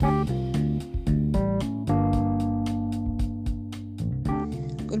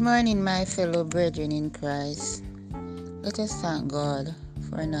morning, my fellow brethren in Christ. Let us thank God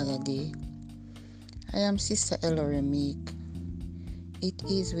for another day. I am Sister Ellery Meek. It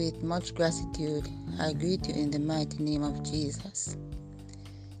is with much gratitude I greet you in the mighty name of Jesus.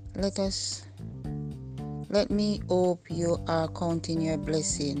 Let me hope you are counting your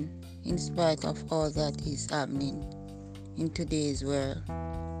blessing in spite of all that is happening in today's world.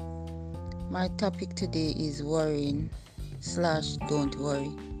 My topic today is worrying/don't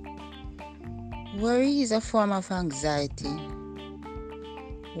worry. Worry is a form of anxiety.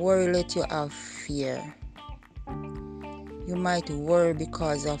 Worry let you have fear. You might worry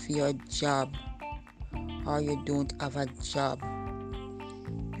because of your job or you don't have a job.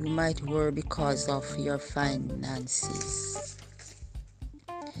 You might worry because of your finances.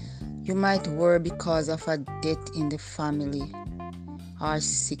 You might worry because of a death in the family or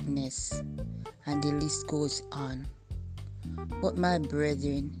sickness, and the list goes on. But my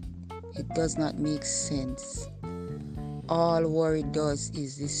brethren, it does not make sense. All worry does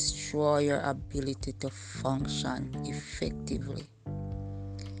is destroy your ability to function effectively.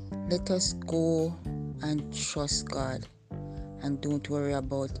 Let us go and trust God and don't worry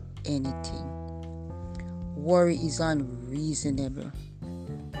about anything. Worry is unreasonable.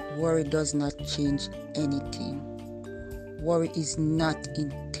 Worry does not change anything. Worry is not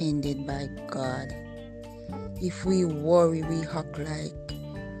intended by God. If we worry, we act like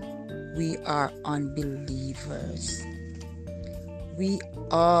we are unbelievers. We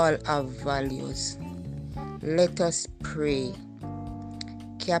all have values. Let us pray.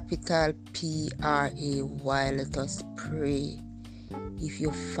 Capital Pray. Let us pray. If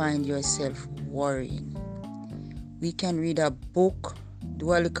you find yourself worrying, we can read a book,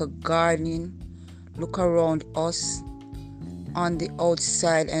 do a little gardening, look around us on the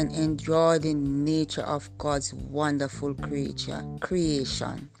outside and enjoy the nature of God's wonderful creation.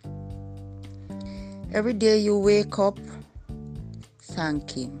 Every day you wake up,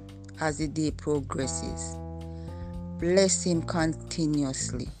 thank Him as the day progresses. Bless Him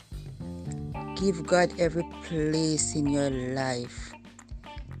continuously. Give God every place in your life.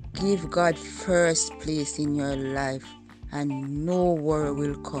 Give God first place in your life, and no worry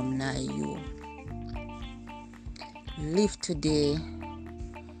will come nigh you. Live today.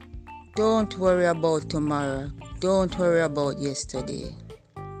 Don't worry about tomorrow. Don't worry about yesterday.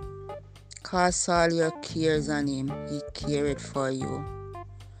 Cast all your cares on Him. He cared for you.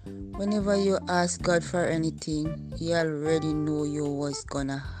 Whenever you ask God for anything, He already knew you was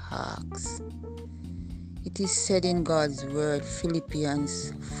gonna ask. It is said in God's word,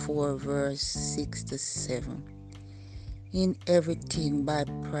 Philippians 4 verse 6-7. In everything by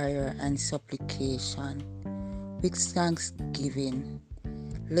prayer and supplication, with thanksgiving,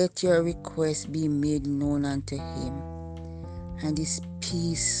 let your requests be made known unto Him, and His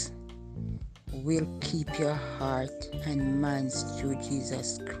peace will keep your heart and minds through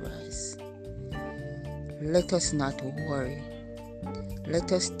Jesus Christ. Let us not worry.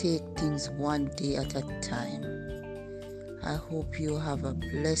 Let us take things one day at a time. I hope you have a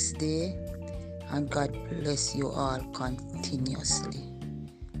blessed day, and God bless you all continuously.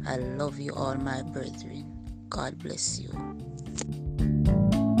 I love you all, my brethren. God bless you.